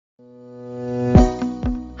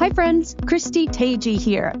friends, Christy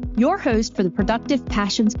here, your host for the Productive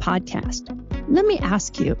Passions podcast. Let me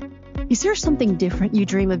ask you, is there something different you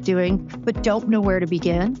dream of doing but don't know where to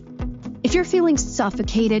begin? If you're feeling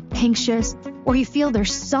suffocated, anxious, or you feel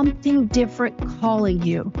there's something different calling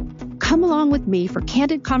you, come along with me for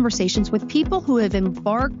candid conversations with people who have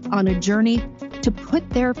embarked on a journey to put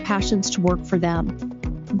their passions to work for them.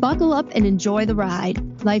 Buckle up and enjoy the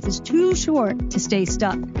ride. Life is too short to stay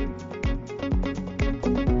stuck.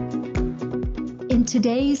 In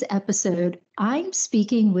today's episode, I'm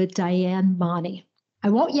speaking with Dianne Money. I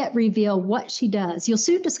won't yet reveal what she does. You'll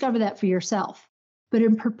soon discover that for yourself. But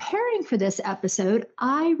in preparing for this episode,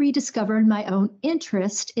 I rediscovered my own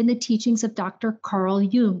interest in the teachings of Dr. Carl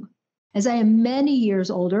Jung. As I am many years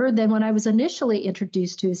older than when I was initially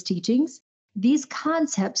introduced to his teachings, these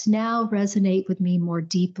concepts now resonate with me more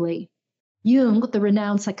deeply. Jung, the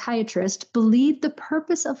renowned psychiatrist, believed the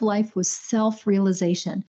purpose of life was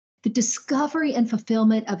self-realization, the discovery and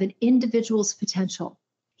fulfillment of an individual's potential.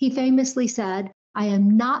 He famously said, "I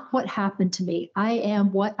am not what happened to me. I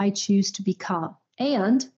am what I choose to become."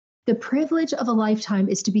 And the privilege of a lifetime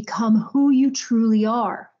is to become who you truly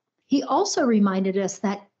are. He also reminded us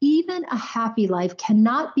that even a happy life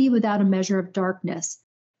cannot be without a measure of darkness.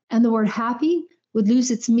 And the word happy would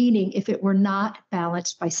lose its meaning if it were not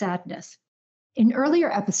balanced by sadness. In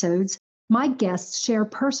earlier episodes, my guests share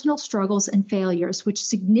personal struggles and failures which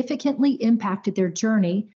significantly impacted their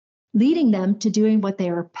journey, leading them to doing what they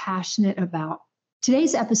are passionate about.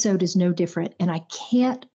 Today's episode is no different, and I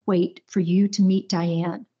can't wait for you to meet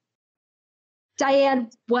Dianne.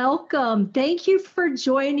 Dianne, welcome. Thank you for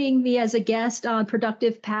joining me as a guest on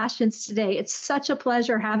Productive Passions today. It's such a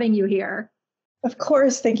pleasure having you here. Of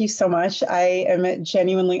course. Thank you so much. I am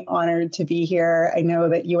genuinely honored to be here. I know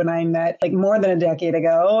that you and I met like more than a decade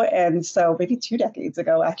ago, and so maybe 2 decades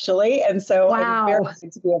ago, actually. And so wow. I'm very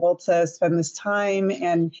excited to be able to spend this time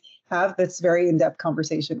and have this very in-depth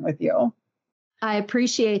conversation with you. I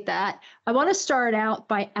appreciate that. I want to start out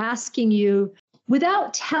by asking you,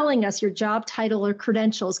 without telling us your job title or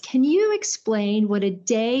credentials, can you explain what a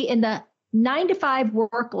day in the 9-to-5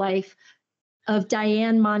 work life of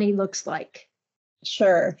Dianne Money looks like?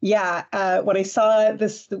 Sure. Yeah. When I saw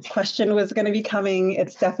this question was going to be coming,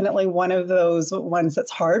 it's definitely one of those ones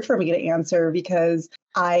that's hard for me to answer because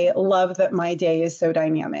I love that my day is so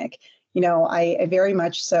dynamic. You know, I very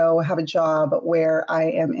much so have a job where I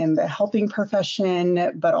am in the helping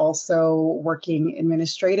profession, but also working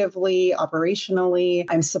administratively, operationally.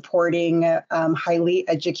 I'm supporting highly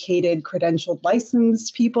educated, credentialed,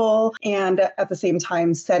 licensed people, and at the same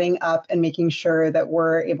time, setting up and making sure that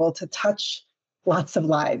we're able to touch lots of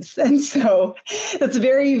lives. And so that's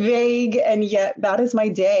very vague. And yet that is my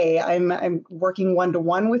day. I'm working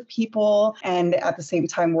one-to-one with people and at the same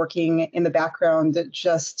time working in the background,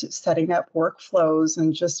 just setting up workflows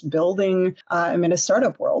and just building. I'm in a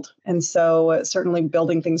startup world. And so certainly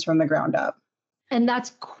building things from the ground up. And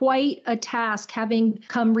that's quite a task. Having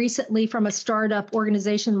come recently from a startup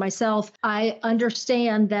organization myself, I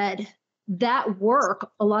understand that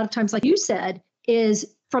work, a lot of times, like you said,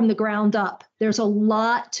 is from the ground up. There's a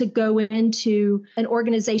lot to go into an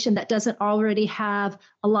organization that doesn't already have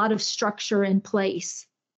a lot of structure in place.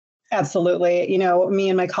 Absolutely. You know, me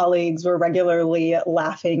and my colleagues were regularly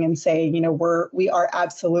laughing and saying, you know, we are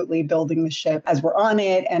absolutely building the ship as we're on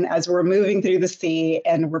it and as we're moving through the sea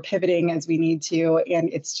and we're pivoting as we need to. And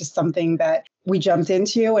it's just something that we jumped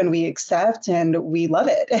into and we accept and we love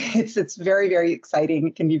it. It's very, very exciting.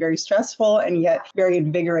 It can be very stressful and yet very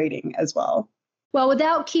invigorating as well. Well,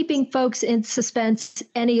 without keeping folks in suspense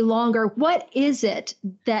any longer, what is it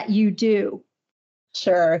that you do?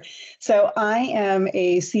 Sure. So I am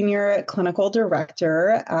a senior clinical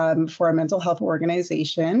director for a mental health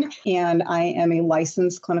organization, and I am a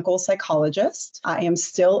licensed clinical psychologist. I am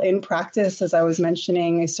still in practice, as I was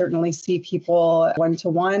mentioning. I certainly see people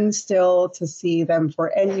one-to-one still to see them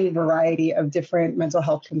for any variety of different mental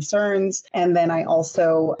health concerns. And then I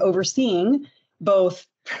also overseeing both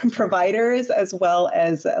providers as well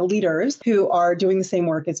as leaders who are doing the same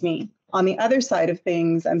work as me. On the other side of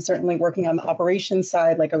things, I'm certainly working on the operations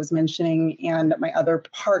side, like I was mentioning, and my other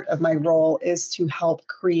part of my role is to help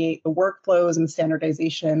create the workflows and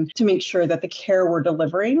standardization to make sure that the care we're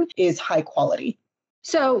delivering is high quality.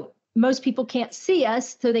 So most people can't see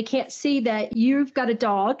us, so they can't see that you've got a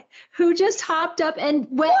dog who just hopped up and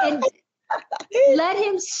went and Let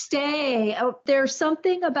him stay. Oh, there's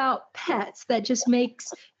something about pets that just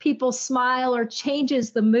makes people smile or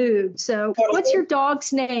changes the mood. So what's your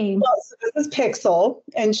dog's name? Well, so this is Pixel,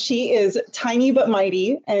 and she is tiny but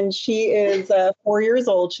mighty, and she is 4 years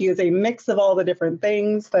old. She is a mix of all the different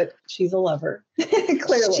things, but she's a lover,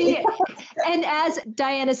 clearly. And as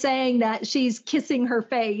Dianne is saying that, she's kissing her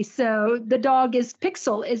face. So the dog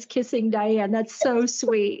Pixel is kissing Dianne. That's so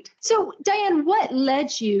sweet. So Dianne, what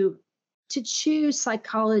led you to choose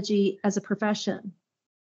psychology as a profession?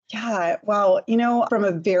 Yeah, well, from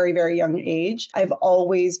a very, very young age, I've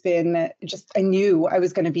always been I knew I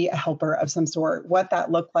was going to be a helper of some sort. What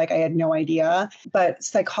that looked like, I had no idea. But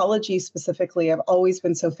psychology specifically, I've always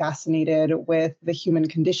been so fascinated with the human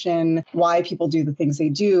condition, why people do the things they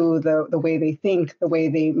do, the way they think, the way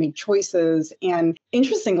they make choices. And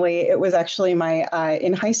interestingly, it was actually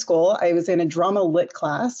in high school, I was in a drama lit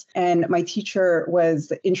class, and my teacher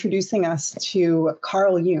was introducing us to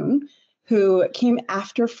Carl Jung, who came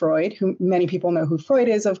after Freud, who many people know who Freud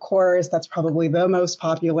is, of course. That's probably the most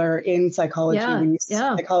popular in psychology. When you see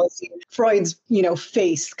psychology, Freud's,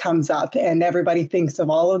 face comes up and everybody thinks of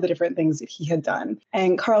all of the different things that he had done.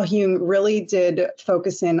 And Carl Jung really did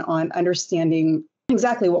focus in on understanding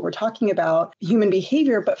exactly what we're talking about, human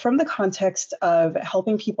behavior, but from the context of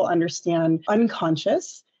helping people understand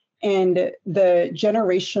unconscious and the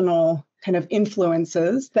generational kind of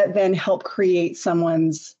influences that then help create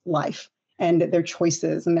someone's life and their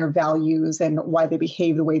choices and their values and why they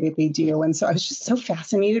behave the way that they do. And so I was just so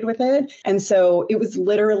fascinated with it. And so it was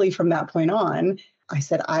literally from that point on, I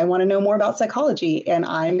said, I want to know more about psychology and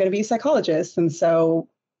I'm going to be a psychologist. And so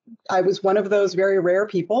I was one of those very rare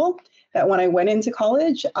people that when I went into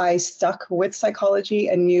college, I stuck with psychology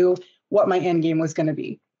and knew what my end game was going to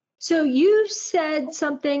be. So you said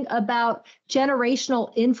something about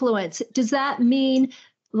generational influence. Does that mean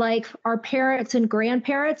like our parents and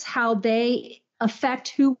grandparents, how they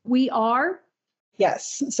affect who we are?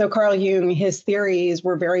 Yes. So Carl Jung, his theories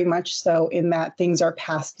were very much so in that things are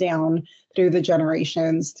passed down through the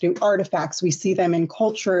generations, through artifacts. We see them in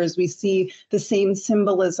cultures. We see the same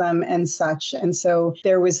symbolism and such. And so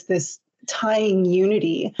there was this tying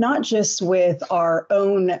unity, not just with our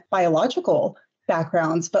own biological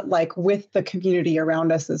backgrounds, but like with the community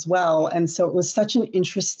around us as well. And so it was such an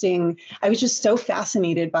interesting, I was just so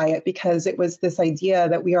fascinated by it because it was this idea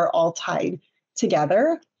that we are all tied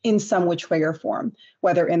together in some which way or form,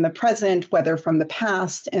 whether in the present, whether from the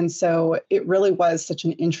past. And so it really was such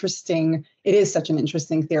an interesting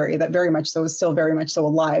theory that very much so is still very much so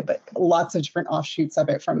alive, but lots of different offshoots of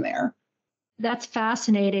it from there. That's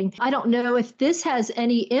fascinating. I don't know if this has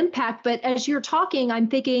any impact, but as you're talking, I'm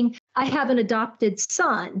thinking, I have an adopted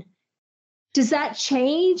son. Does that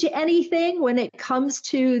change anything when it comes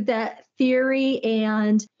to that theory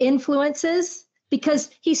and influences?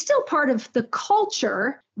 Because he's still part of the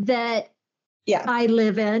culture that I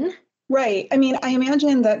live in. Right. I mean, I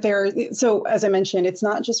imagine that so as I mentioned, it's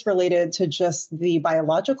not just related to just the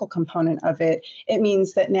biological component of it. It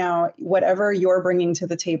means that now whatever you're bringing to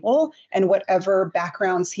the table and whatever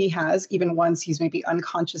backgrounds he has, even ones he's maybe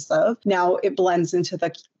unconscious of, now it blends into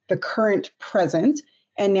the current present.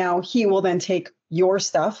 And now he will then take your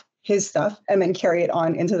stuff, his stuff, and then carry it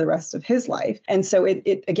on into the rest of his life. And so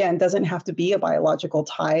it again, doesn't have to be a biological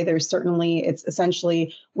tie. It's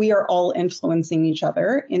essentially, we are all influencing each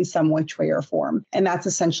other in some which way or form. And that's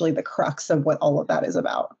essentially the crux of what all of that is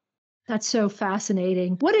about. That's so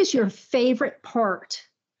fascinating. What is your favorite part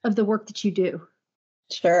of the work that you do?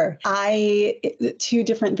 Sure. Two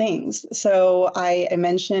different things. So I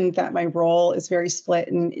mentioned that my role is very split.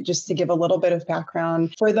 And just to give a little bit of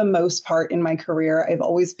background, for the most part in my career, I've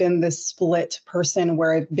always been this split person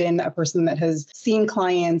where I've been a person that has seen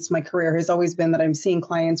clients. My career has always been that I'm seeing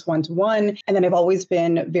clients one-to-one. And then I've always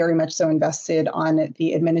been very much so invested on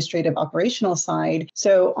the administrative operational side.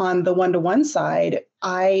 So on the one-to-one side,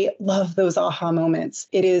 I love those aha moments.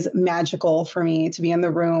 It is magical for me to be in the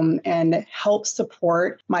room and help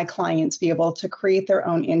support my clients be able to create their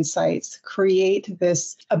own insights, create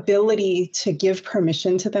this ability to give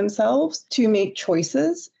permission to themselves to make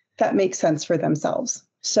choices that make sense for themselves.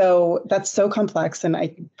 So that's so complex, and I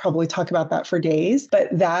could probably talk about that for days, but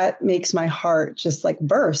that makes my heart just like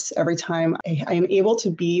burst every time I am able to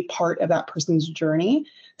be part of that person's journey,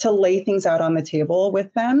 to lay things out on the table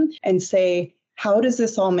with them and say, how does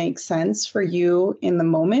this all make sense for you in the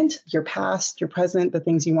moment, your past, your present, the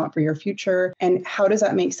things you want for your future? And how does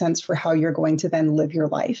that make sense for how you're going to then live your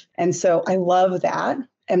life? And so I love that.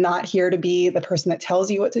 I'm not here to be the person that tells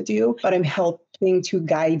you what to do, but I'm helping to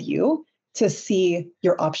guide you to see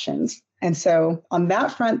your options. And so on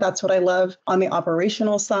that front, that's what I love. On the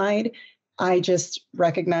operational side, I just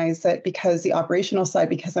recognize that because the operational side,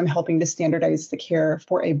 because I'm helping to standardize the care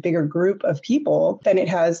for a bigger group of people, then it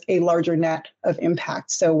has a larger net of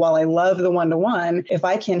impact. So while I love the one-to-one, if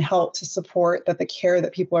I can help to support that the care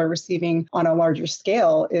that people are receiving on a larger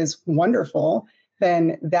scale is wonderful,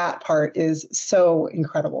 then that part is so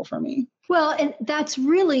incredible for me. Well, and that's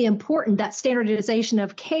really important, that standardization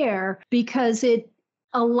of care, because it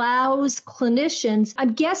allows clinicians,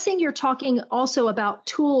 I'm guessing you're talking also about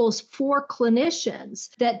tools for clinicians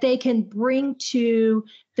that they can bring to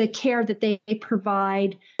the care that they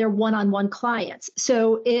provide their one-on-one clients.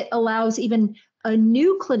 So it allows even a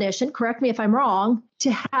new clinician, correct me if I'm wrong,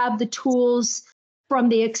 to have the tools from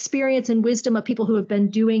the experience and wisdom of people who have been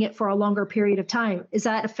doing it for a longer period of time. Is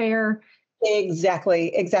that a fair?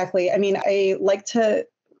 Exactly. I mean, I like to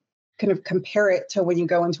kind of compare it to when you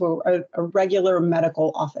go into a regular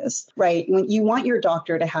medical office, right? When you want your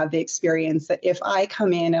doctor to have the experience that if I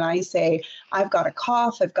come in and I say, I've got a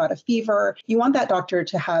cough, I've got a fever, you want that doctor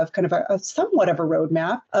to have kind of a somewhat of a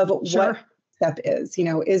roadmap of what step is.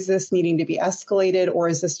 Is this needing to be escalated, or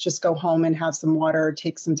is this just go home and have some water,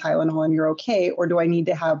 take some Tylenol and you're okay? Or do I need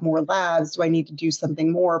to have more labs? Do I need to do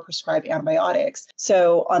something more, prescribe antibiotics?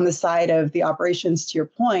 So on the side of the operations, to your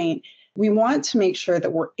point, we want to make sure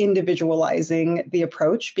that we're individualizing the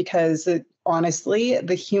approach because honestly,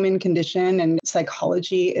 the human condition and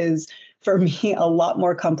psychology is, for me, a lot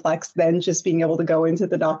more complex than just being able to go into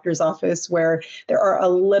the doctor's office where there are a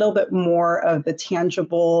little bit more of the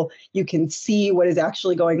tangible, you can see what is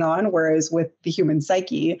actually going on. Whereas with the human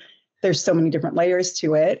psyche, there's so many different layers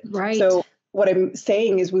to it. Right. So what I'm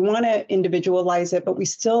saying is we want to individualize it, but we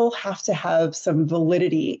still have to have some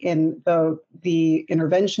validity in the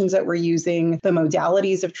interventions that we're using, the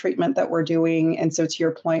modalities of treatment that we're doing. And so to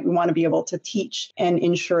your point, we want to be able to teach and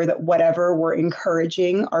ensure that whatever we're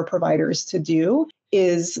encouraging our providers to do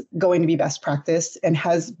is going to be best practice and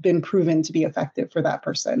has been proven to be effective for that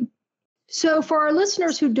person. So for our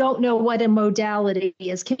listeners who don't know what a modality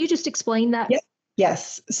is, can you just explain that? Yep.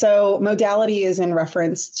 Yes. So modality is in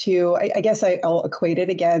reference to, I guess I'll equate it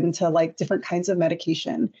again to like different kinds of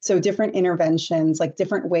medication. So different interventions, like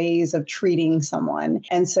different ways of treating someone.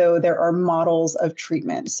 And so there are models of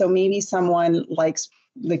treatment. So maybe someone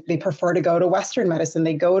they prefer to go to Western medicine.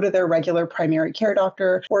 They go to their regular primary care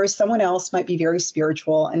doctor, whereas someone else might be very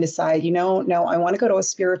spiritual and decide, no, I want to go to a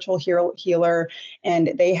spiritual healer.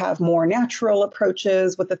 And they have more natural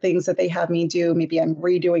approaches with the things that they have me do. Maybe I'm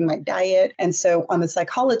redoing my diet. And so on the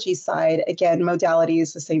psychology side, again, modality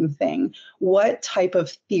is the same thing. What type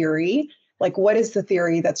of theory? Like, what is the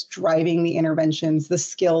theory that's driving the interventions, the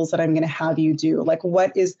skills that I'm going to have you do? Like,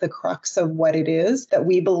 what is the crux of what it is that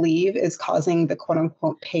we believe is causing the quote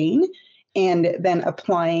unquote pain, and then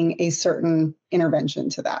applying a certain intervention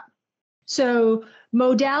to that? So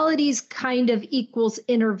modalities kind of equals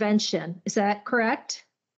intervention. Is that correct?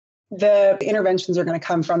 The interventions are going to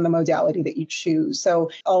come from the modality that you choose. So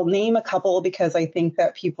I'll name a couple because I think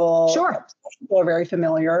that people are very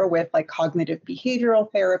familiar with, like cognitive behavioral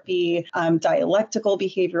therapy, dialectical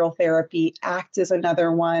behavioral therapy, ACT is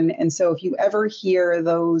another one. And so if you ever hear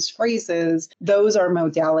those phrases, those are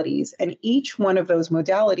modalities. And each one of those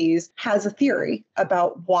modalities has a theory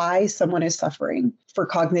about why someone is suffering. For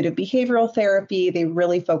cognitive behavioral therapy, they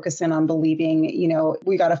really focus in on believing,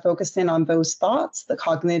 we got to focus in on those thoughts, the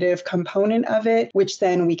cognitive component of it, which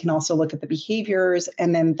then we can also look at the behaviors.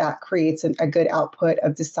 And then that creates a good output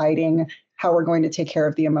of deciding how we're going to take care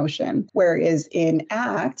of the emotion. Whereas in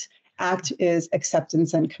ACT is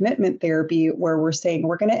acceptance and commitment therapy, where we're saying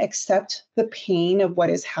we're going to accept the pain of what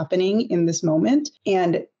is happening in this moment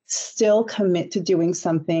and still commit to doing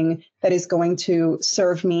something that is going to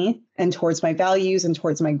serve me and towards my values and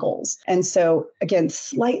towards my goals. And so again,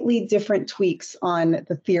 slightly different tweaks on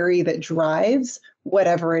the theory that drives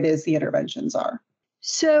whatever it is the interventions are.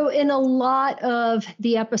 So in a lot of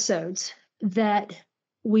the episodes that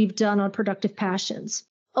we've done on Productive Passions,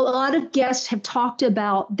 a lot of guests have talked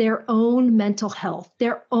about their own mental health,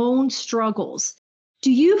 their own struggles.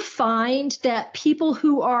 Do you find that people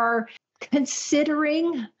who are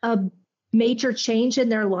considering a major change in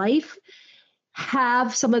their life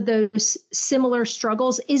have some of those similar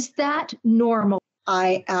struggles? Is that normal?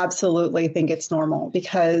 I absolutely think it's normal,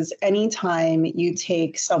 because anytime you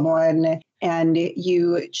take someone and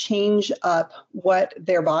you change up what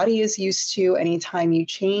their body is used to, anytime you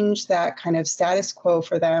change that kind of status quo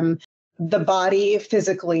for them, the body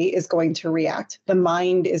physically is going to react. The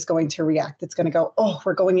mind is going to react. It's going to go, oh,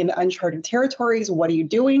 we're going into uncharted territories. What are you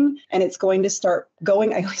doing? And it's going to start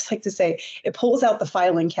going. I always like to say it pulls out the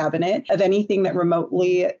filing cabinet of anything that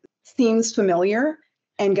remotely seems familiar.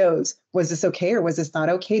 and goes, was this okay or was this not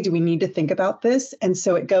okay? Do we need to think about this? And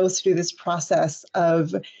so it goes through this process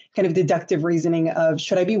of kind of deductive reasoning of,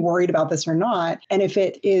 should I be worried about this or not? And if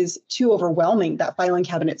it is too overwhelming, that filing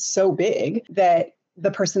cabinet's so big that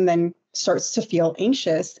the person then starts to feel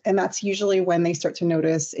anxious. And that's usually when they start to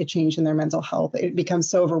notice a change in their mental health. It becomes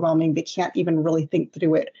so overwhelming, they can't even really think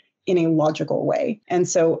through it in a logical way. And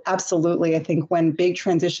so absolutely, I think when big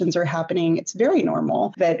transitions are happening, it's very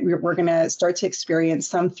normal that we're going to start to experience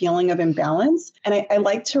some feeling of imbalance. And I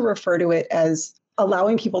like to refer to it as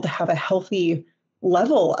allowing people to have a healthy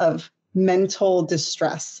level of mental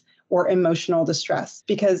distress or emotional distress,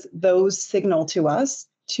 because those signal to us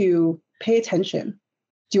to pay attention.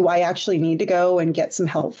 Do I actually need to go and get some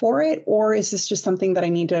help for it? Or is this just something that I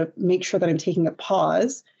need to make sure that I'm taking a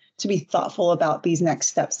pause to be thoughtful about these next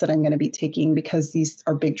steps that I'm going to be taking, because these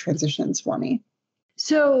are big transitions for me?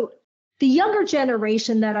 So the younger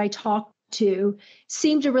generation that I talk to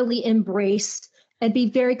seem to really embrace and be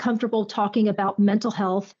very comfortable talking about mental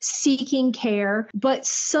health, seeking care. But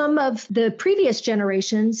some of the previous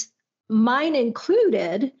generations, mine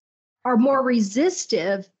included, are more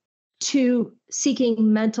resistive to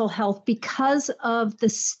seeking mental health because of the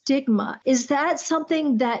stigma. Is that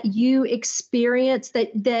something that you experience,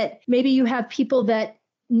 that maybe you have people that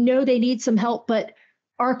know they need some help, but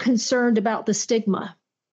are concerned about the stigma?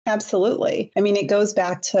 Absolutely. I mean, it goes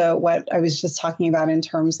back to what I was just talking about in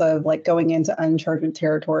terms of like going into uncharted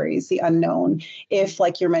territories, the unknown. If,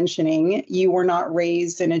 like you're mentioning, you were not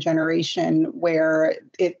raised in a generation where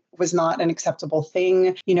it was not an acceptable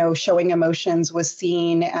thing, showing emotions was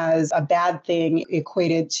seen as a bad thing,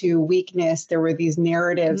 equated to weakness. There were these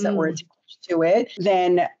narratives that were attached to it.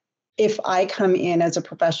 Then if I come in as a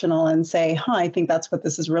professional and say, I think that's what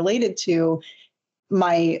this is related to,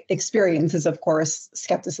 my experience is, of course,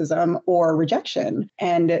 skepticism or rejection.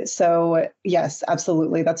 And so, yes,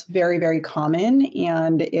 absolutely. That's very, very common.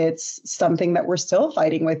 And it's something that we're still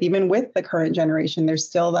fighting with, even with the current generation. There's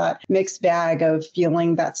still that mixed bag of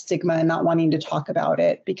feeling that stigma and not wanting to talk about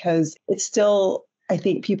it, because it's still, I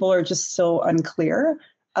think people are just so unclear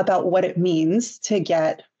about what it means to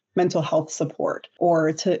get mental health support,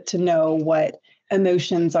 or to know what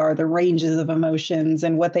emotions are, the ranges of emotions,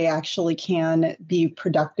 and what they actually can be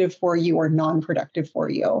productive for you or non-productive for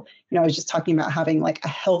you. I was just talking about having like a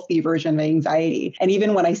healthy version of anxiety. And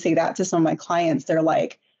even when I say that to some of my clients, they're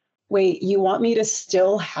like, wait, you want me to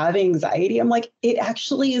still have anxiety? I'm like, it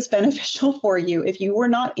actually is beneficial for you. If you were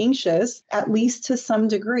not anxious, at least to some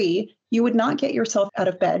degree, you would not get yourself out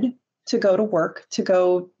of bed to go to work, to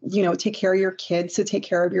go, take care of your kids, to take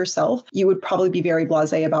care of yourself. You would probably be very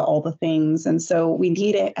blasé about all the things. And so we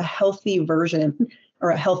need a healthy version or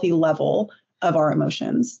a healthy level of our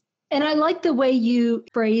emotions. And I like the way you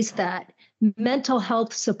phrase that, mental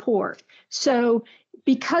health support. So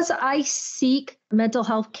because I seek mental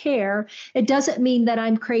health care, it doesn't mean that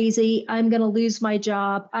I'm crazy. I'm going to lose my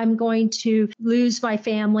job. I'm going to lose my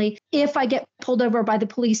family. If I get pulled over by the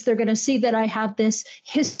police, they're going to see that I have this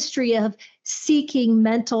history of seeking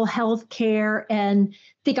mental health care and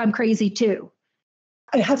think I'm crazy too.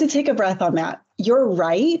 I have to take a breath on that. You're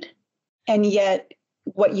right. And yet,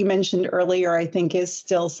 what you mentioned earlier, I think, is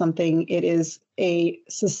still something. It is a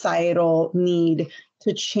societal need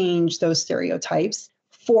to change those stereotypes.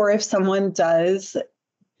 For if someone does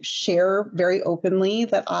share very openly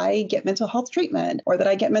that I get mental health treatment, or that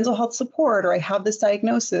I get mental health support, or I have this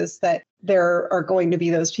diagnosis, that there are going to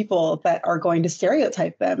be those people that are going to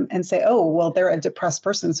stereotype them and say, oh, well, they're a depressed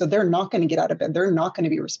person, so they're not going to get out of bed. They're not going to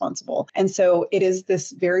be responsible. And so it is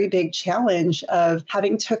this very big challenge of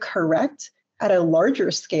having to correct at a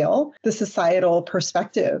larger scale the societal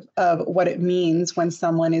perspective of what it means when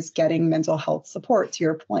someone is getting mental health support, to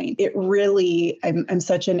your point. It really, I'm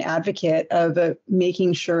such an advocate of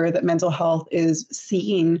making sure that mental health is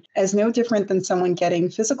seen as no different than someone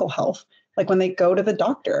getting physical health. Like when they go to the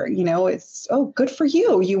doctor, it's, oh, good for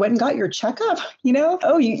you. You went and got your checkup,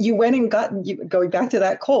 oh, you went and going back to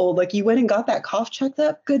that cold, like you went and got that cough checked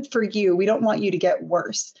up. Good for you. We don't want you to get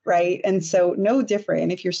worse. Right. And so no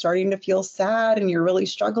different. If you're starting to feel sad and you're really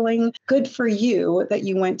struggling, good for you that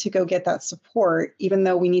you went to go get that support, even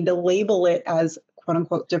though we need to label it as quote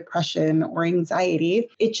unquote depression or anxiety.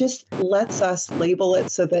 It just lets us label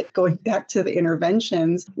it so that, going back to the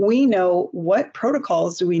interventions, we know what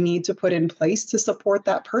protocols do we need to put in place to support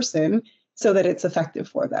that person so that it's effective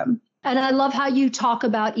for them. And I love how you talk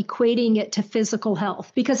about equating it to physical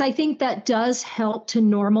health, because I think that does help to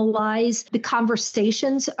normalize the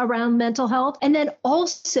conversations around mental health. And then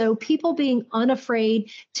also people being unafraid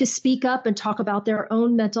to speak up and talk about their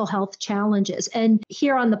own mental health challenges. And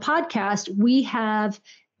here on the podcast, we have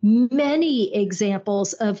many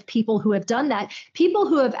examples of people who have done that, people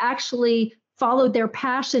who have actually followed their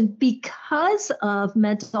passion because of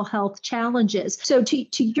mental health challenges. So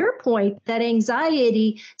to your point, that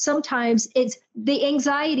anxiety, sometimes it's the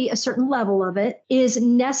anxiety, a certain level of it is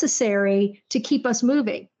necessary to keep us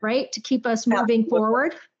moving, right? To keep us moving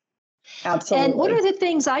forward. Absolutely. And one of the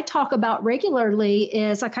things I talk about regularly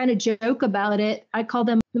is I kind of joke about it. I call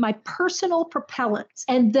them my personal propellants.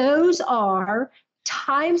 And those are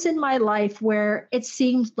times in my life where it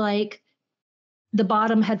seemed like the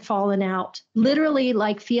bottom had fallen out, literally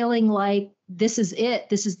like feeling like this is it.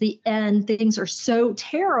 This is the end. Things are so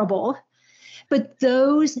terrible. But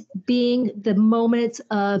those being the moments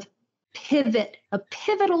of pivot, a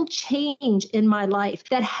pivotal change in my life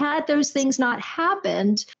that had those things not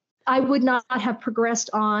happened, I would not have progressed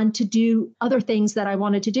on to do other things that I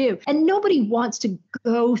wanted to do. And nobody wants to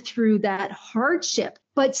go through that hardship.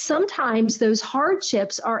 But sometimes those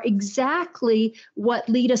hardships are exactly what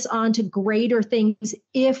lead us on to greater things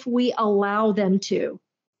if we allow them to.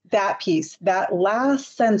 That piece, that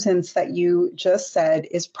last sentence that you just said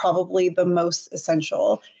is probably the most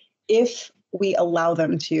essential. If we allow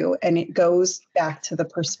them to, and it goes back to the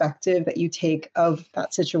perspective that you take of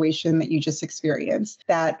that situation that you just experienced,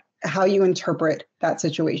 that how you interpret that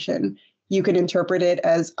situation. You can interpret it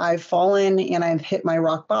as I've fallen and I've hit my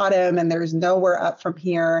rock bottom and there's nowhere up from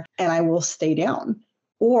here and I will stay down.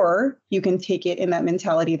 Or you can take it in that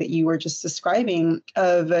mentality that you were just describing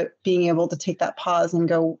of being able to take that pause and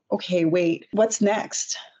go, okay, wait, what's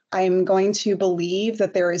next? I'm going to believe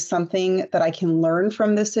that there is something that I can learn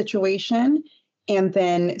from this situation. And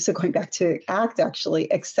then, so going back to ACT,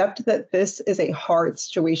 actually, accept that this is a hard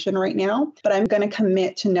situation right now, but I'm going to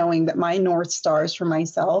commit to knowing that my North Stars for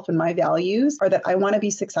myself and my values are that I want to be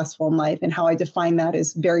successful in life, and how I define that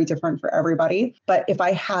is very different for everybody. But if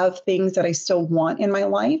I have things that I still want in my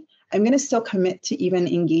life, I'm going to still commit to even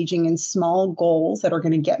engaging in small goals that are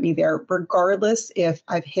going to get me there, regardless if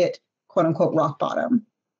I've hit quote unquote rock bottom.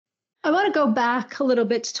 I want to go back a little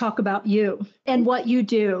bit to talk about you and what you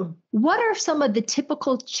do. What are some of the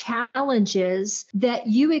typical challenges that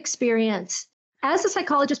you experience as a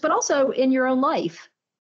psychologist, but also in your own life?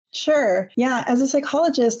 Sure. Yeah. As a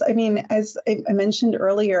psychologist, I mean, as I mentioned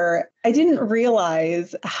earlier, I didn't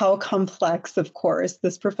realize how complex, of course,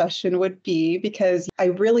 this profession would be, because I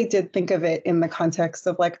really did think of it in the context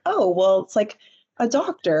of like, oh, well, it's like a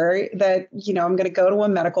doctor that, I'm going to go to a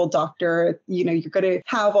medical doctor, you're going to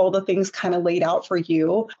have all the things kind of laid out for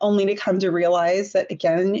you, only to come to realize that,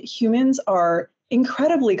 again, humans are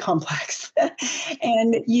incredibly complex.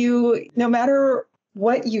 And no matter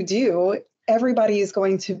what you do, everybody is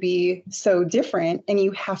going to be so different, and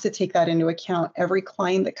you have to take that into account. Every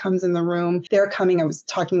client that comes in the room, I was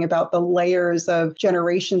talking about the layers of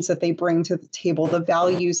generations that they bring to the table, the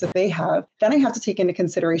values that they have. Then I have to take into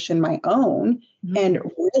consideration my own and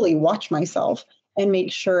really watch myself and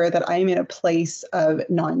make sure that I'm in a place of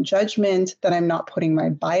non-judgment, that I'm not putting my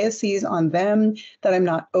biases on them, that I'm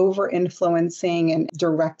not over-influencing and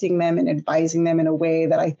directing them and advising them in a way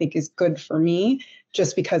that I think is good for me,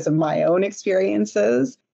 just because of my own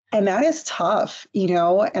experiences. And that is tough,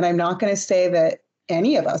 and I'm not going to say that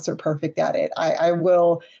any of us are perfect at it. I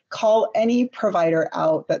will call any provider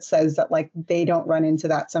out that says that like they don't run into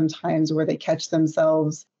that sometimes, where they catch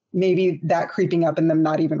themselves, maybe that creeping up in them,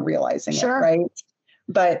 not even realizing it, right?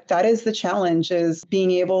 But that is the challenge, is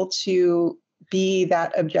being able to be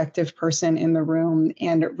that objective person in the room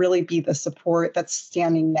and really be the support that's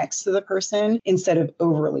standing next to the person instead of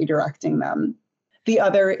overly directing them. The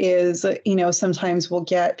other is, sometimes we'll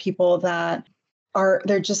get people that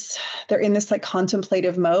they're in this like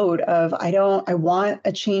contemplative mode of, I want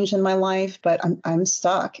a change in my life, but I'm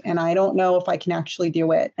stuck and I don't know if I can actually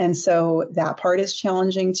do it. And so that part is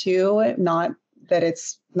challenging too. Not that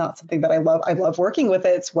it's not something that I love. I love working with it.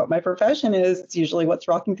 It's what my profession is. It's usually what's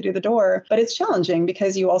rocking through the door, but it's challenging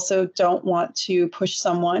because you also don't want to push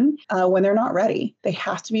someone when they're not ready. They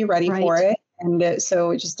have to be ready for it. And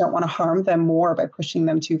so you just don't want to harm them more by pushing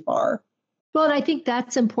them too far. Well, and I think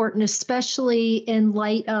that's important, especially in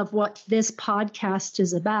light of what this podcast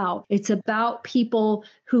is about. It's about people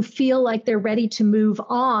who feel like they're ready to move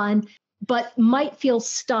on, but might feel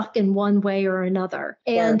stuck in one way or another.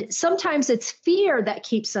 And sometimes it's fear that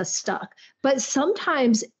keeps us stuck, but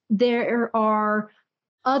sometimes there are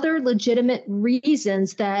other legitimate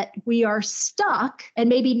reasons that we are stuck and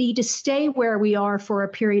maybe need to stay where we are for a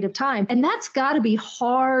period of time. And that's got to be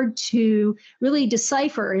hard to really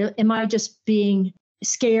decipher. Am I just being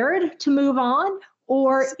scared to move on?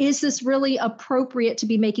 Or is this really appropriate to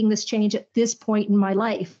be making this change at this point in my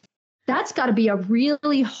life? That's got to be a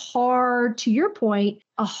really hard, to your point,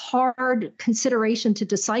 a hard consideration to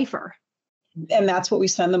decipher. And that's what we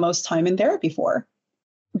spend the most time in therapy for.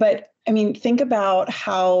 But I mean, think about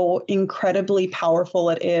how incredibly powerful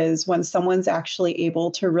it is when someone's actually able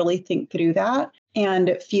to really think through that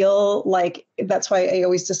and feel like, that's why I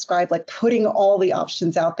always describe like putting all the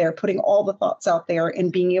options out there, putting all the thoughts out there,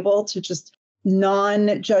 and being able to just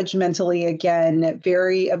non-judgmentally, again,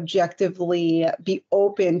 very objectively be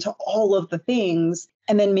open to all of the things,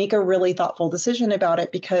 and then make a really thoughtful decision about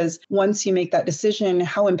it. Because once you make that decision,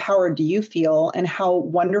 how empowered do you feel, and how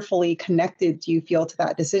wonderfully connected do you feel to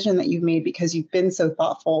that decision that you've made, because you've been so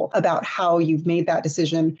thoughtful about how you've made that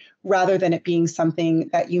decision, rather than it being something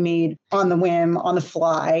that you made on the whim, on the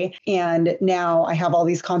fly. And now I have all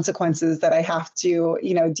these consequences that I have to,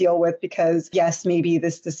 deal with, because yes, maybe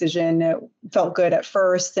this decision felt good at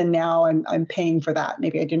first, and now I'm paying for that.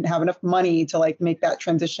 Maybe I didn't have enough money to like make that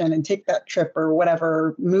transition and take that trip or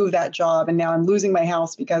whatever, move that job, and now I'm losing my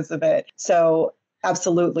house because of it. So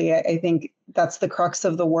absolutely, I think that's the crux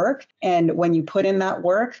of the work. And when you put in that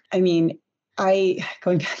work, I mean,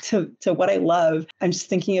 going back to what I love, I'm just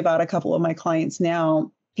thinking about a couple of my clients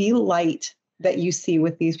now. The light that you see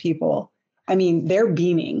with these people, I mean, they're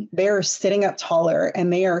beaming, they're sitting up taller,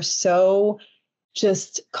 and they are so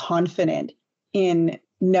just confident in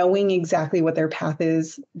knowing exactly what their path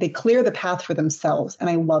is. They clear the path for themselves. And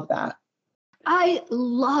I love that. I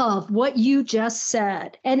love what you just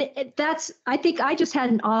said. And I think I just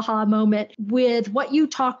had an aha moment with what you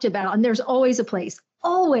talked about. And there's always a place,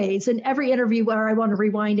 always in every interview where I want to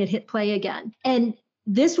rewind and hit play again. And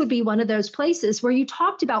this would be one of those places where you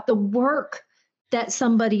talked about the work that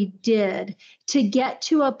somebody did to get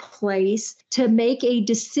to a place to make a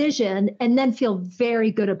decision and then feel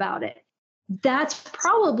very good about it. That's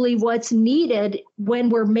probably what's needed when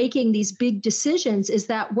we're making these big decisions, is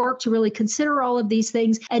that work to really consider all of these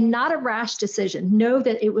things, and not a rash decision. Know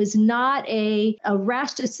that it was not a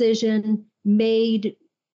rash decision made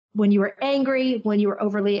when you were angry, when you were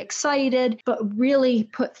overly excited, but really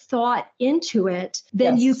put thought into it.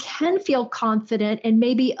 Then Yes. You can feel confident and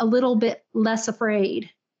maybe a little bit less afraid.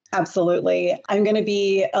 Absolutely. I'm going to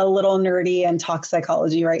be a little nerdy and talk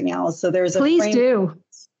psychology right now. So there's a Please do.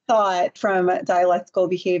 thought from dialectical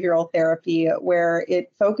behavioral therapy where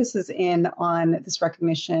it focuses in on this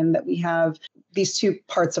recognition that we have these two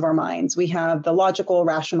parts of our minds. We have the logical,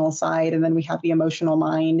 rational side, and then we have the emotional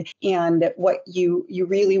mind. And what you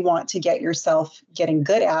really want to get yourself getting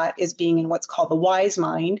good at is being in what's called the wise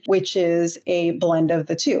mind, which is a blend of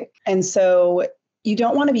the two. And so you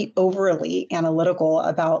don't want to be overly analytical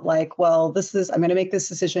about like, well, I'm going to make this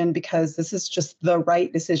decision because this is just the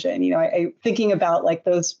right decision. I thinking about like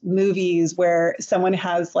those movies where someone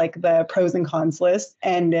has like the pros and cons list,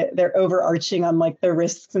 and they're overarching on like the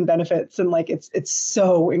risks and benefits. And like, it's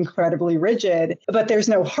so incredibly rigid, but there's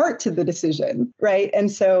no heart to the decision, right?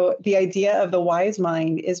 And so the idea of the wise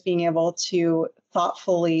mind is being able to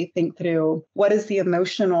thoughtfully think through, what is the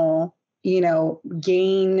emotional,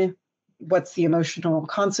 gain? What's the emotional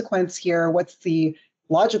consequence here? What's the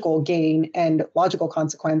logical gain and logical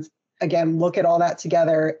consequence? Again, look at all that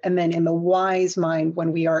together. And then in the wise mind,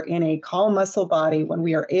 when we are in a calm muscle body, when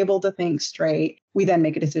we are able to think straight, we then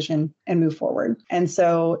make a decision and move forward. And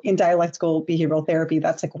so in dialectical behavioral therapy,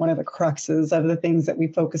 that's like one of the cruxes of the things that we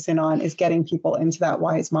focus in on, is getting people into that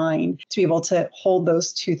wise mind to be able to hold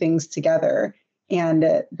those two things together. And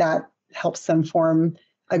that helps them form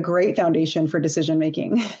a great foundation for decision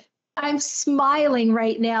making. I'm smiling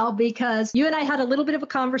right now because you and I had a little bit of a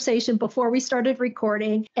conversation before we started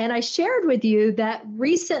recording. And I shared with you that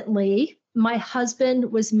recently my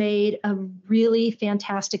husband was made a really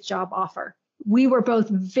fantastic job offer. We were both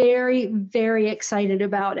very, very excited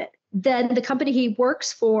about it. Then the company he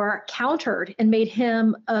works for countered and made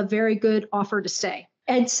him a very good offer to stay.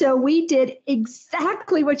 And so we did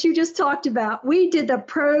exactly what you just talked about. We did the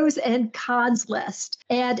pros and cons list.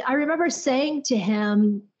 And I remember saying to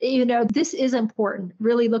him, this is important,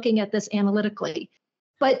 really looking at this analytically.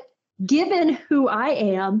 But given who I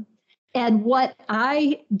am and what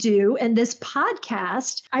I do in this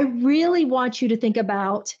podcast, I really want you to think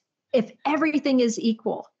about, if everything is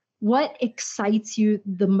equal, what excites you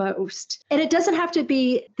the most? And it doesn't have to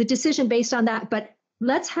be the decision based on that, but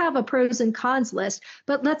let's have a pros and cons list,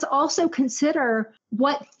 but let's also consider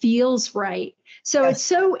what feels right. So It's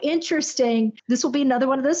so interesting. This will be another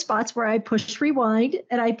one of those spots where I push rewind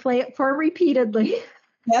and I play it for repeatedly.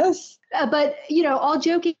 Yes. But, all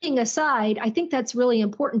joking aside, I think that's really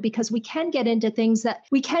important, because we can get into things that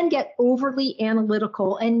we can get overly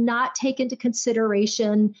analytical and not take into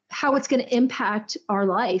consideration how it's going to impact our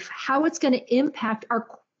life, how it's going to impact our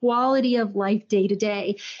quality of life day to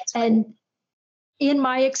day. And in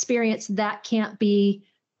my experience, that can't be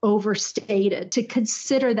overstated. To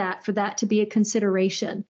consider that, for that to be a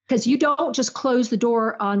consideration, because you don't just close the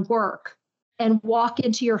door on work and walk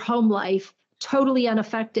into your home life totally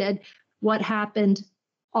unaffected what happened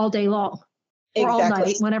all day long or all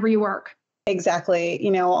night, whenever you work. Exactly.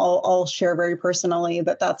 I'll share very personally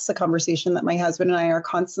that that's the conversation that my husband and I are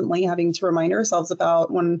constantly having to remind ourselves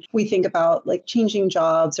about when we think about like changing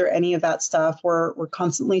jobs or any of that stuff. We're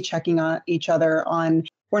constantly checking on each other on,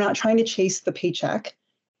 we're not trying to chase the paycheck.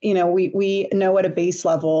 We know at a base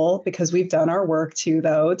level, because we've done our work too,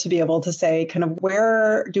 though, to be able to say kind of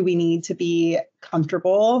where do we need to be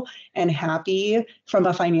comfortable and happy from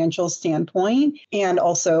a financial standpoint, and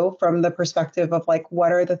also from the perspective of like,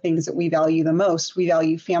 what are the things that we value the most? We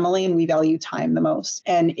value family and we value time the most.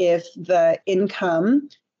 And if the income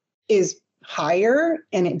is higher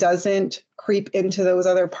and it doesn't creep into those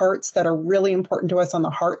other parts that are really important to us on the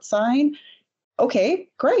heart side, okay,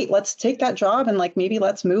 great. Let's take that job and like maybe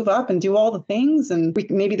let's move up and do all the things. And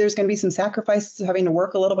maybe there's going to be some sacrifices of having to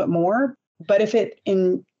work a little bit more. But if it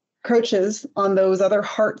encroaches on those other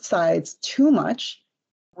heart sides too much,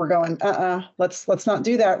 we're going, let's not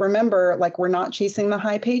do that. Remember, like we're not chasing the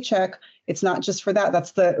high paycheck. It's not just for that.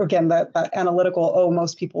 That's that analytical,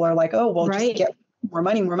 most people are like, just get more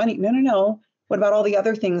money. No. What about all the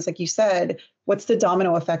other things? Like you said, what's the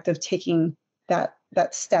domino effect of taking that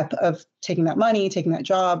step of taking that money, taking that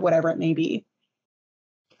job, whatever it may be?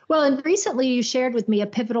 Well, and recently you shared with me a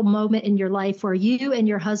pivotal moment in your life where you and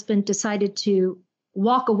your husband decided to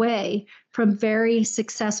walk away from very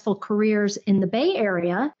successful careers in the Bay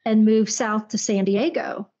Area and move south to San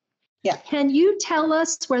Diego. Yeah. Can you tell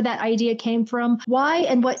us where that idea came from? Why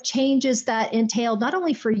and what changes that entailed, not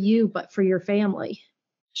only for you, but for your family?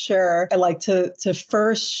 Sure. I like to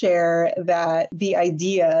first share that the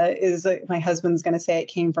idea is that my husband's going to say it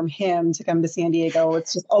came from him to come to San Diego.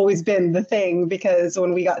 It's just always been the thing, because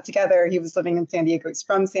when we got together, he was living in San Diego. He's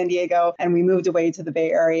from San Diego, and we moved away to the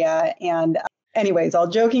Bay Area. And anyways, all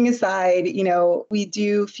joking aside, we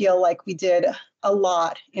do feel like we did a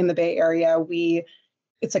lot in the Bay Area.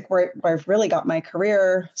 It's like where I've really got my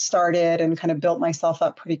career started and kind of built myself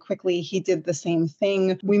up pretty quickly. He did the same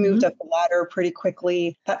thing. We moved up the ladder pretty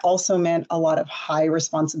quickly. That also meant a lot of high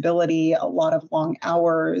responsibility, a lot of long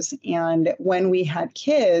hours. And when we had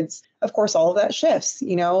kids, of course, all of that shifts.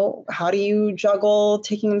 How do you juggle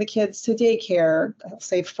taking the kids to daycare? I'll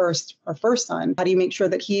say our first son. How do you make sure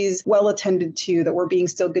that he's well attended to, that we're being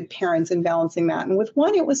still good parents and balancing that? And with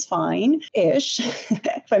one, it was fine-ish,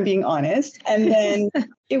 if I'm being honest. And then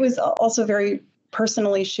it was also very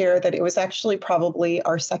personally shared that it was actually probably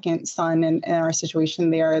our second son and our situation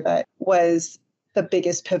there that was the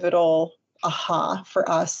biggest pivotal aha for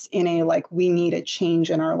us in we need a change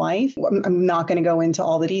in our life. I'm not going to go into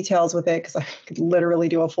all the details with it because I could literally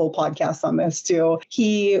do a full podcast on this too.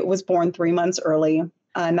 He was born 3 months early.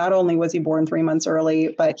 Not only was he born 3 months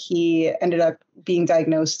early, but he ended up being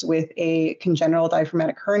diagnosed with a congenital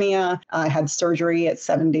diaphragmatic hernia, had surgery at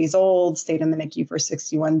 7 days old, stayed in the NICU for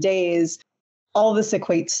 61 days. All this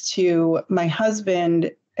equates to my husband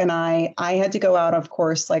and I had to go out, of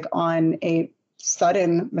course, on a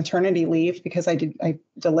sudden maternity leave because I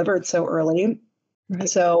delivered so early. Right.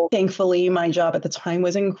 So thankfully, my job at the time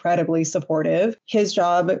was incredibly supportive. His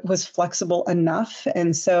job was flexible enough.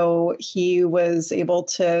 And so he was able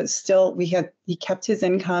to he kept his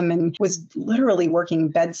income and was literally working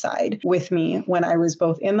bedside with me when I was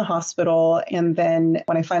both in the hospital. And then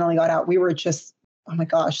when I finally got out, we were just, oh my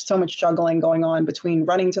gosh, so much juggling going on between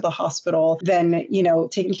running to the hospital, then,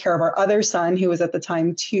 taking care of our other son, who was at the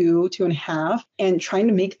time 2.5, and trying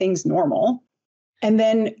to make things normal. And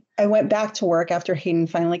then I went back to work after Hayden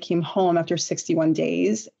finally came home after 61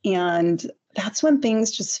 days. And that's when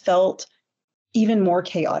things just felt even more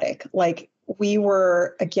chaotic. We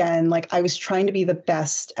were, again, I was trying to be the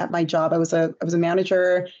best at my job. I was a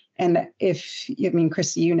manager. And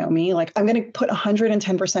Christy, you know me, I'm going to put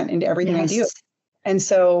 110% into everything I do. And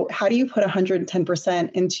so how do you put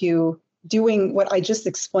 110% into doing what I just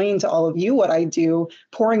explained to all of you, what I do,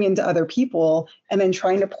 pouring into other people, and then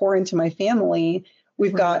trying to pour into my family?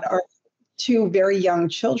 We've got our 2 very young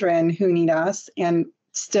children who need us. And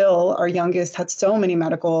still, our youngest had so many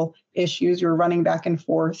medical issues. We were running back and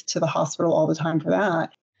forth to the hospital all the time for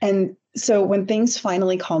that. And so when things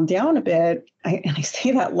finally calmed down a bit, and I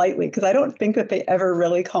say that lightly because I don't think that they ever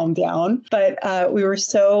really calmed down, but we were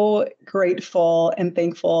so grateful and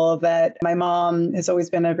thankful that my mom has always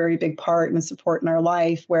been a very big part and support in our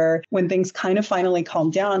life, where when things kind of finally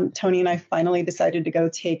calmed down, Tony and I finally decided to go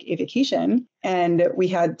take a vacation. And we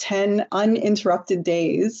had 10 uninterrupted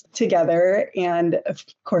days together. And of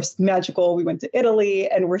course, magical. We went to Italy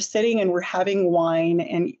and we're sitting and we're having wine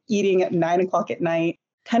and eating at 9 o'clock at night,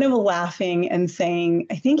 kind of laughing and saying,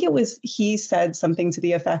 I think it was, he said something to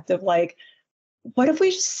the effect of like, what if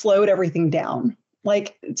we just slowed everything down?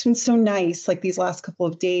 Like, it's been so nice, like these last couple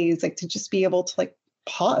of days, like to just be able to like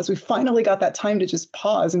pause. We finally got that time to just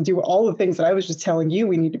pause and do all the things that I was just telling you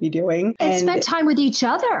we need to be doing. And spend time with each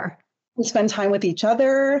other. Spend time with each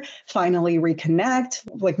other, finally reconnect,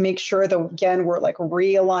 like make sure that, again, we're like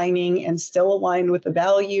realigning and still aligned with the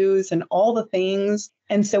values and all the things.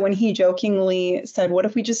 And so when he jokingly said, what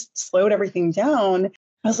if we just slowed everything down?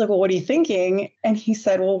 I was like, well, what are you thinking? And he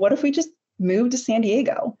said, well, what if we just moved to San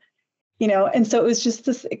Diego? And so it was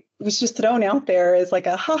just thrown out there as like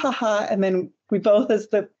a ha ha ha. And then we both, as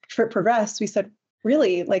the trip progressed, we said,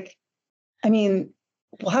 really, like, I mean,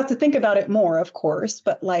 we'll have to think about it more, of course,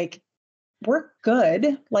 but like, we're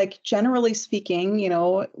good. Like, generally speaking,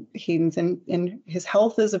 Hayden's and his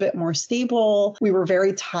health is a bit more stable. We were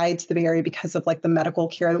very tied to the Bay Area because of like the medical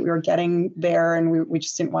care that we were getting there. And we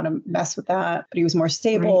just didn't want to mess with that, but he was more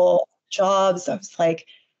stable. Right. Jobs. I was like,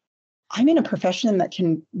 I'm in a profession that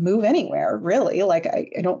can move anywhere, really. Like,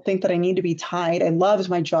 I don't think that I need to be tied. I loved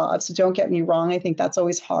my job. So don't get me wrong. I think that's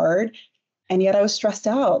always hard. And yet I was stressed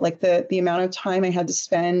out, like the amount of time I had to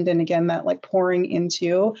spend. And again, that like pouring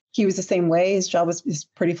into, he was the same way. His job is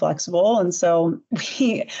pretty flexible. And so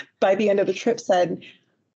we, by the end of the trip, said,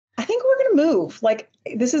 I think we're going to move. Like,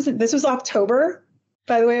 this was October,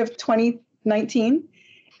 by the way, of 2019.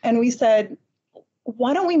 And we said,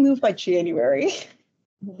 why don't we move by January?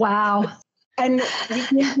 Wow. And we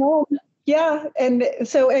came home. Yeah. And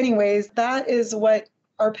so anyways, that is what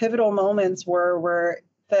our pivotal moments were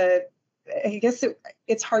I guess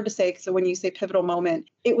it's hard to say, because when you say pivotal moment,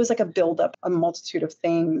 it was like a buildup, a multitude of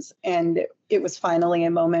things. And it was finally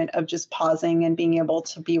a moment of just pausing and being able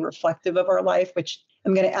to be reflective of our life, which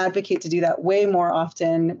I'm going to advocate to do that way more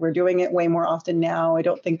often. We're doing it way more often now. I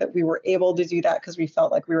don't think that we were able to do that because we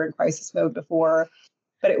felt like we were in crisis mode before.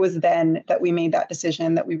 But it was then that we made that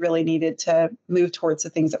decision that we really needed to move towards the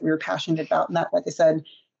things that we were passionate about. And that, like I said,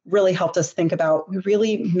 really helped us think about, we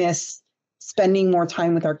really miss spending more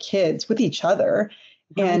time with our kids, with each other,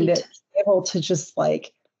 and able to just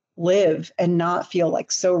like live and not feel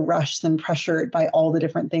like so rushed and pressured by all the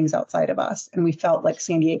different things outside of us. And we felt like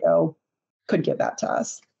San Diego could give that to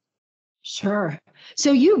us. Sure.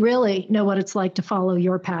 So you really know what it's like to follow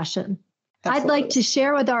your passion. Absolutely. I'd like to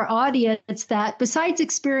share with our audience that besides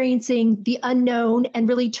experiencing the unknown and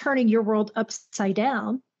really turning your world upside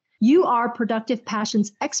down, you are Productive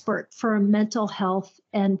Passions expert for mental health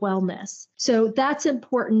and wellness. So that's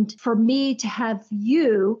important for me to have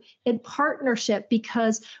you in partnership,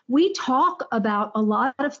 because we talk about a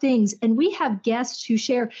lot of things and we have guests who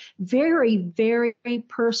share very, very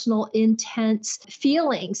personal, intense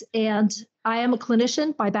feelings. And I am a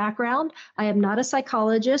clinician by background. I am not a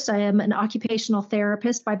psychologist. I am an occupational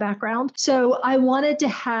therapist by background. So I wanted to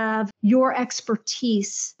have your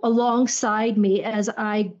expertise alongside me as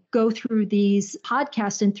I go through these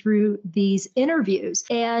podcasts and through these interviews.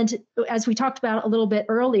 And as we talked about a little bit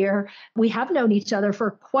earlier, we have known each other for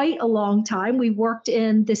quite a long time. We worked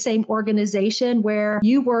in the same organization where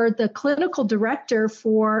you were the clinical director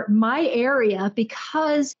for my area,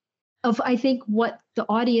 because of, I think, what the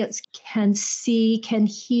audience can see, can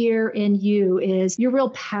hear in you is your real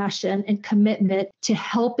passion and commitment to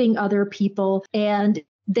helping other people, and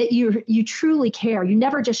that you truly care. You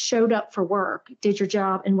never just showed up for work, did your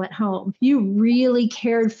job, and went home. You really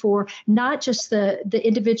cared for not just the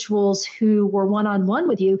individuals who were one-on-one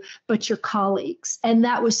with you, but your colleagues. And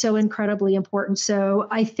that was so incredibly important. So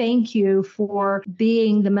I thank you for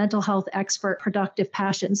being the mental health expert, Productive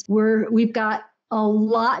Passions. We've got a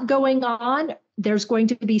lot going on. There's going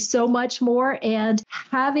to be so much more, and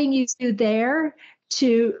having you there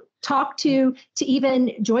to talk to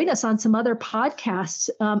even join us on some other podcasts,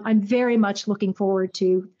 I'm very much looking forward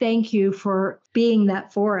to. Thank you for being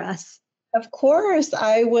that for us. Of course,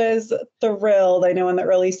 I was thrilled. I know in the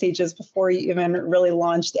early stages, before you even really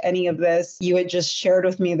launched any of this, you had just shared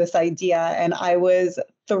with me this idea, and I was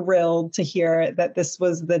thrilled to hear that this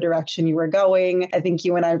was the direction you were going. I think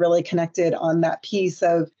you and I really connected on that piece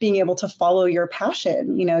of being able to follow your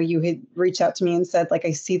passion. You had reached out to me and said, like,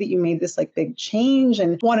 I see that you made this like big change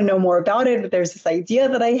and want to know more about it, but there's this idea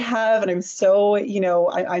that I have, and I'm so,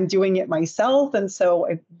 I'm doing it myself. And so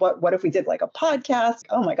what if we did like a podcast?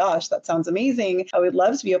 Oh my gosh, that sounds amazing. I would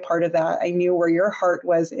love to be a part of that. I knew where your heart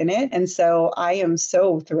was in it. And so I am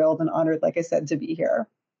so thrilled and honored, like I said, to be here.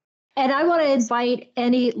 And I want to invite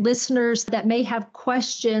any listeners that may have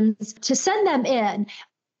questions to send them in.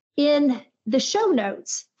 In the show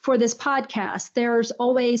notes for this podcast, there's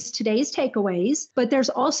always today's takeaways, but there's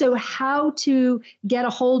also how to get a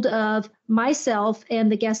hold of myself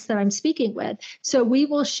and the guests that I'm speaking with. So we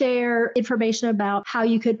will share information about how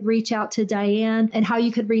you could reach out to Dianne and how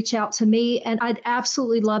you could reach out to me. And I'd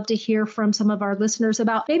absolutely love to hear from some of our listeners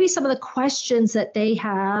about maybe some of the questions that they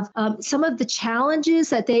have, some of the challenges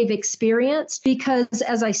that they've experienced. Because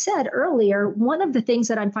as I said earlier, one of the things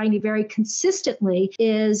that I'm finding very consistently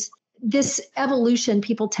is this evolution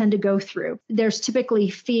people tend to go through. There's typically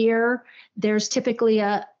fear. There's typically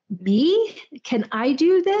a me? Can I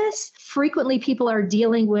do this? Frequently, people are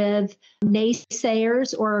dealing with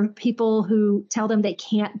naysayers or people who tell them they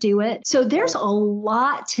can't do it. So there's a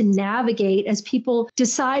lot to navigate as people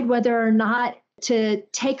decide whether or not to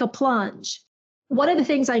take a plunge. One of the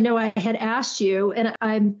things I know I had asked you, and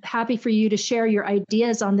I'm happy for you to share your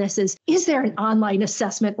ideas on this, is there an online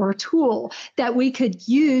assessment or a tool that we could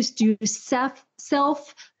use to do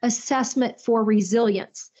self-assessment for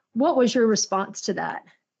resilience? What was your response to that?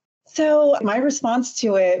 So my response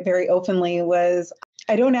to it very openly was,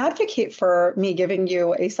 I don't advocate for me giving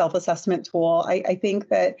you a self-assessment tool. I think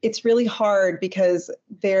that it's really hard because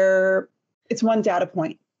it's one data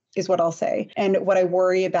point, is what I'll say. And what I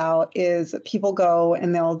worry about is people go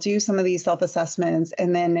and they'll do some of these self-assessments.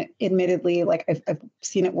 And then admittedly, like I've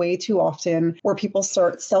seen it way too often where people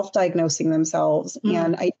start self-diagnosing themselves. Mm-hmm.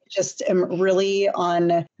 And I just am really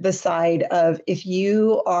on the side of, if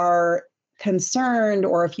you are concerned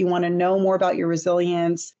or if you want to know more about your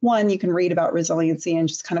resilience, one, you can read about resiliency and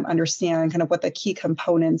just kind of understand kind of what the key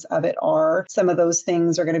components of it are. Some of those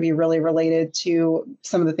things are going to be really related to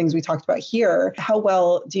some of the things we talked about here. How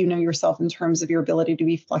well do you know yourself in terms of your ability to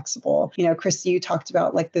be flexible? Christy, you talked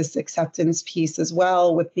about like this acceptance piece as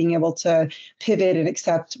well, with being able to pivot and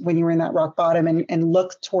accept when you were in that rock bottom and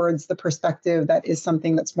look towards the perspective that is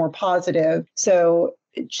something that's more positive. So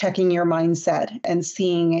checking your mindset and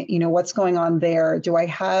seeing, what's going on there. Do I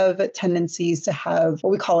have tendencies to have what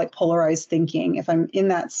we call like polarized thinking? If I'm in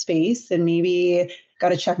that space, then maybe got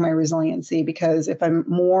to check my resiliency, because if I'm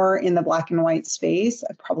more in the black and white space,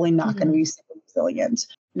 I'm probably not going to be super resilient.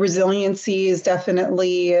 Resiliency is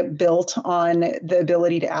definitely built on the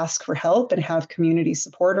ability to ask for help and have community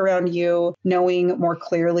support around you, knowing more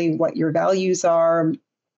clearly what your values are,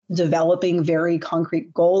 developing very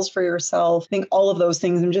concrete goals for yourself. I think all of those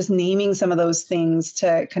things, and just naming some of those things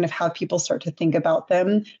to kind of have people start to think about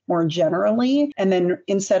them more generally. And then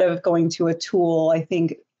instead of going to a tool, I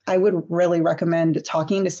think I would really recommend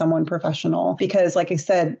talking to someone professional, because like I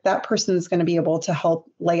said, that person is going to be able to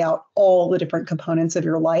help lay out all the different components of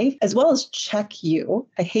your life, as well as check you.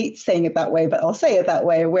 I hate saying it that way, but I'll say it that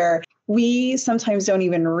way, where we sometimes don't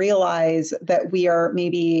even realize that we are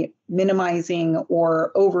maybe minimizing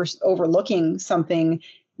or overlooking something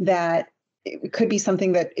that it could be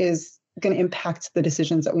something that is going to impact the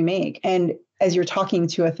decisions that we make. And as you're talking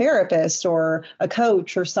to a therapist or a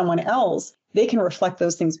coach or someone else, they can reflect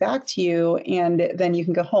those things back to you. And then you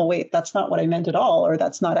can go, oh, wait, that's not what I meant at all, or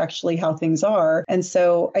that's not actually how things are. And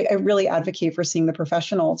so I really advocate for seeing the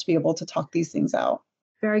professional to be able to talk these things out.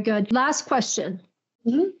 Very good. Last question.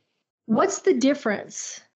 Mm-hmm. What's the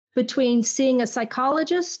difference between seeing a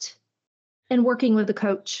psychologist and working with a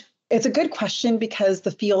coach? It's a good question because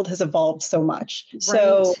the field has evolved so much. Right.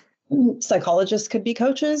 So psychologists could be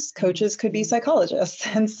coaches, coaches could be psychologists.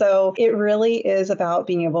 And so it really is about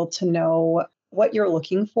being able to know what you're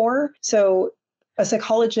looking for. So a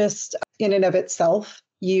psychologist in and of itself,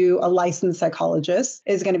 a licensed psychologist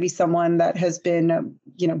is going to be someone that has been,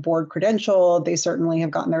 board credentialed. They certainly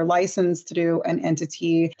have gotten their license to do an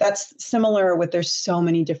entity. That's similar with, there's so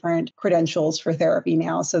many different credentials for therapy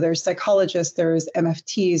now. So there's psychologists, there's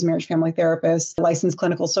MFTs, marriage family therapists, licensed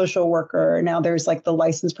clinical social worker. Now there's like the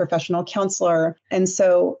licensed professional counselor. And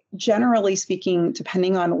so generally speaking,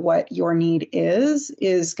 depending on what your need is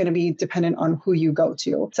going to be dependent on who you go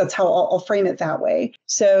to. So that's how I'll frame it that way.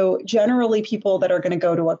 So generally people that are going to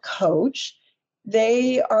go to a coach,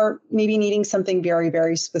 they are maybe needing something very,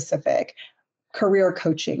 very specific. career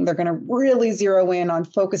coaching. They're going to really zero in on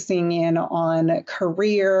focusing in on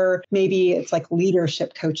career. Maybe it's like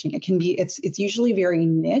leadership coaching. It's usually very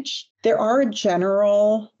niche. There are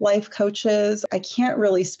general life coaches. I can't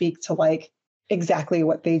really speak to like exactly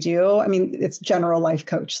what they do. I mean, it's general life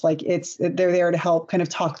coach. Like they're there to help kind of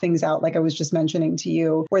talk things out, like I was just mentioning to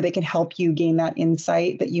you, where they can help you gain that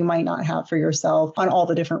insight that you might not have for yourself on all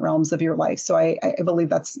the different realms of your life. So I believe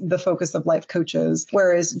that's the focus of life coaches.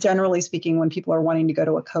 Whereas generally speaking, when people are wanting to go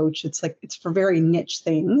to a coach, it's for very niche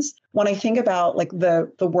things. When I think about like the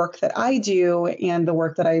work that I do and the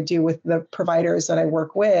work that I do with the providers that I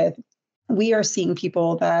work with, we are seeing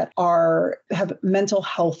people that have mental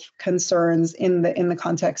health concerns in the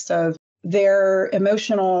context of their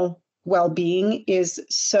emotional well-being is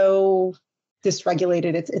so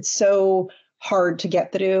dysregulated. It's so hard to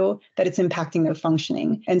get through that it's impacting their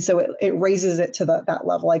functioning. And so it raises it to that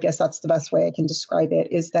level. I guess that's the best way I can describe it,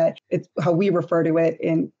 is that it's how we refer to it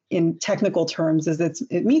in technical terms is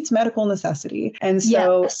it meets medical necessity. And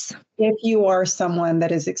so Yes. If you are someone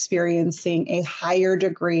that is experiencing a higher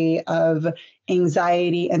degree of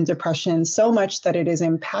anxiety and depression, so much that it is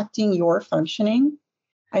impacting your functioning,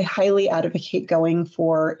 I highly advocate going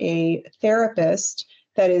for a therapist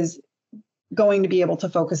that is going to be able to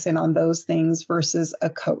focus in on those things versus a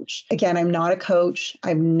coach. Again, I'm not a coach.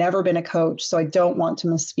 I've never been a coach, so I don't want to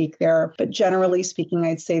misspeak there. But generally speaking,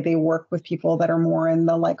 I'd say they work with people that are more in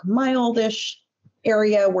the like mildish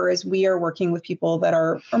area, whereas we are working with people that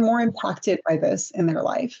are more impacted by this in their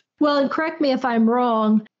life. Well, and correct me if I'm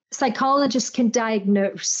wrong, psychologists can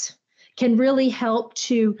diagnose, can really help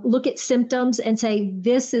to look at symptoms and say,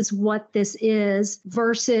 this is what this is,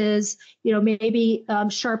 versus, maybe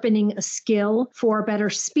sharpening a skill for better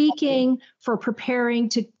speaking, for preparing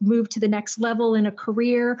to move to the next level in a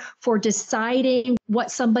career, for deciding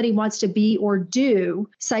what somebody wants to be or do.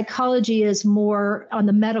 Psychology is more on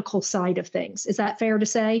the medical side of things. Is that fair to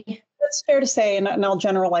say? That's fair to say. And I'll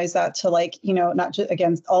generalize that to not just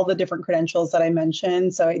against all the different credentials that I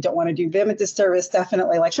mentioned. So I don't want to do them a disservice.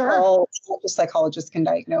 Definitely Sure. All psychologists can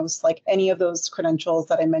diagnose, like any of those credentials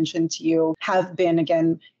that I mentioned to you have been,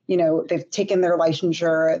 again, they've taken their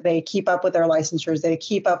licensure, they keep up with their licensures, they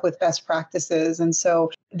keep up with best practices. And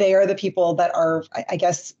so they are the people that are, I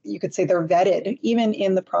guess you could say they're vetted. Even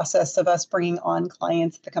in the process of us bringing on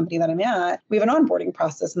clients at the company that I'm at, we have an onboarding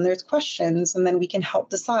process and there's questions, and then we can help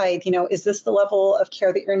decide, is this the level of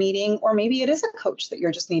care that you're needing? Or maybe it is a coach that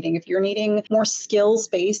you're just needing. If you're needing more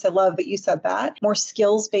skills-based, I love that you said that, more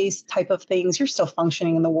skills-based type of things, you're still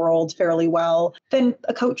functioning in the world fairly well, then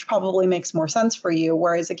a coach probably makes more sense for you.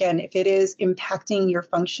 Whereas again, if it is impacting your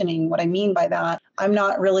functioning, what I mean by that, I'm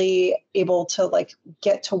not really able to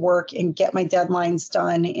get to work and get my deadlines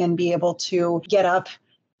done and be able to get up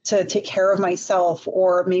to take care of myself,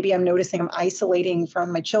 or maybe I'm noticing I'm isolating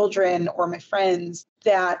from my children or my friends.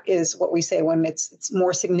 That is what we say when it's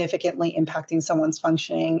more significantly impacting someone's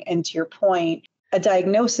functioning. And to your point, a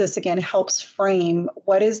diagnosis, again, helps frame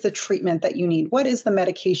what is the treatment that you need? What is the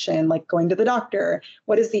medication, like going to the doctor?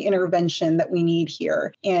 What is the intervention that we need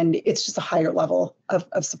here? And it's just a higher level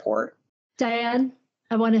of support. Dianne,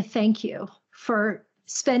 I want to thank you for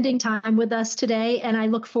spending time with us today. And I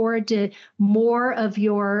look forward to more of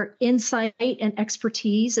your insight and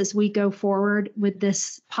expertise as we go forward with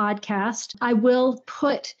this podcast. I will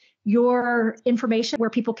put your information where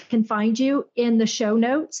people can find you in the show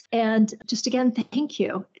notes. And just again, thank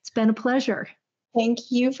you. It's been a pleasure.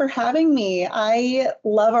 Thank you for having me. I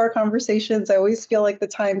love our conversations. I always feel like the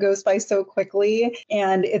time goes by so quickly,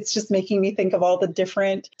 and it's just making me think of all the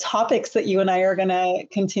different topics that you and I are going to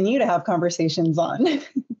continue to have conversations on.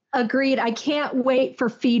 Agreed. I can't wait for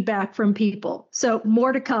feedback from people. So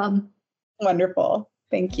more to come. Wonderful.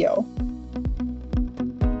 Thank you.